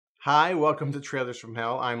Hi, welcome to Trailers from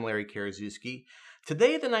Hell. I'm Larry Karaszewski.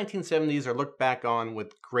 Today, the 1970s are looked back on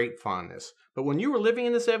with great fondness. But when you were living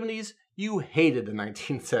in the 70s, you hated the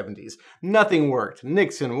 1970s. Nothing worked.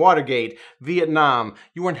 Nixon, Watergate, Vietnam.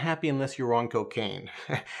 You weren't happy unless you were on cocaine.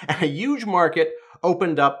 And a huge market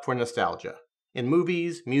opened up for nostalgia. In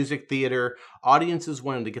movies, music, theater, audiences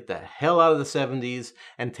wanted to get the hell out of the 70s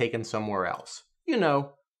and take them somewhere else. You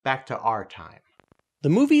know, back to our time. The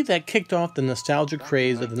movie that kicked off the nostalgia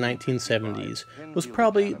craze of the 1970s was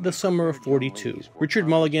probably The Summer of '42. Richard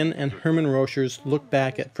Mulligan and Herman Rocher's look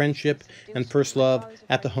back at friendship and first love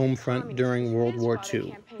at the home front during World War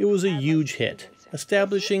II. It was a huge hit,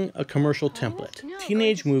 establishing a commercial template.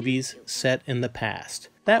 Teenage movies set in the past.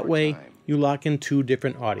 That way, you lock in two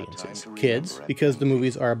different audiences. Kids, because the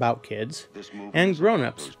movies are about kids, and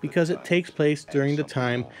grown-ups, because it takes place during the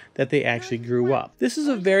time that they actually grew up. This is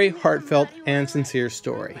a very heartfelt and sincere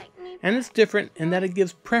story, and it's different in that it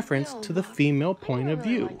gives preference to the female point of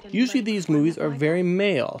view. Usually these movies are very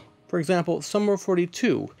male. For example, Summer of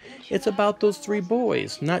 '42, it's about those three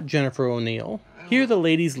boys, not Jennifer O'Neill. Here the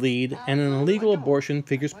ladies lead, and an illegal abortion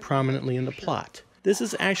figures prominently in the plot. This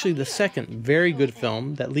is actually the second very good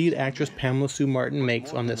film that lead actress Pamela Sue Martin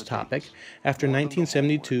makes on this topic after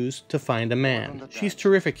 1972's To Find a Man. She's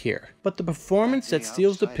terrific here, but the performance that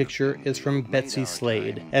steals the picture is from Betsy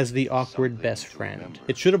Slade as the awkward best friend.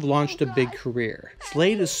 It should have launched a big career.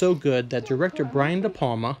 Slade is so good that director Brian De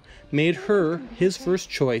Palma made her his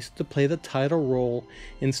first choice to play the title role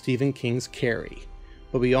in Stephen King's Carrie.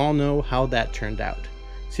 But we all know how that turned out.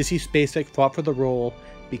 Sissy Spacek fought for the role,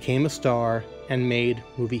 became a star, and made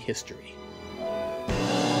movie history.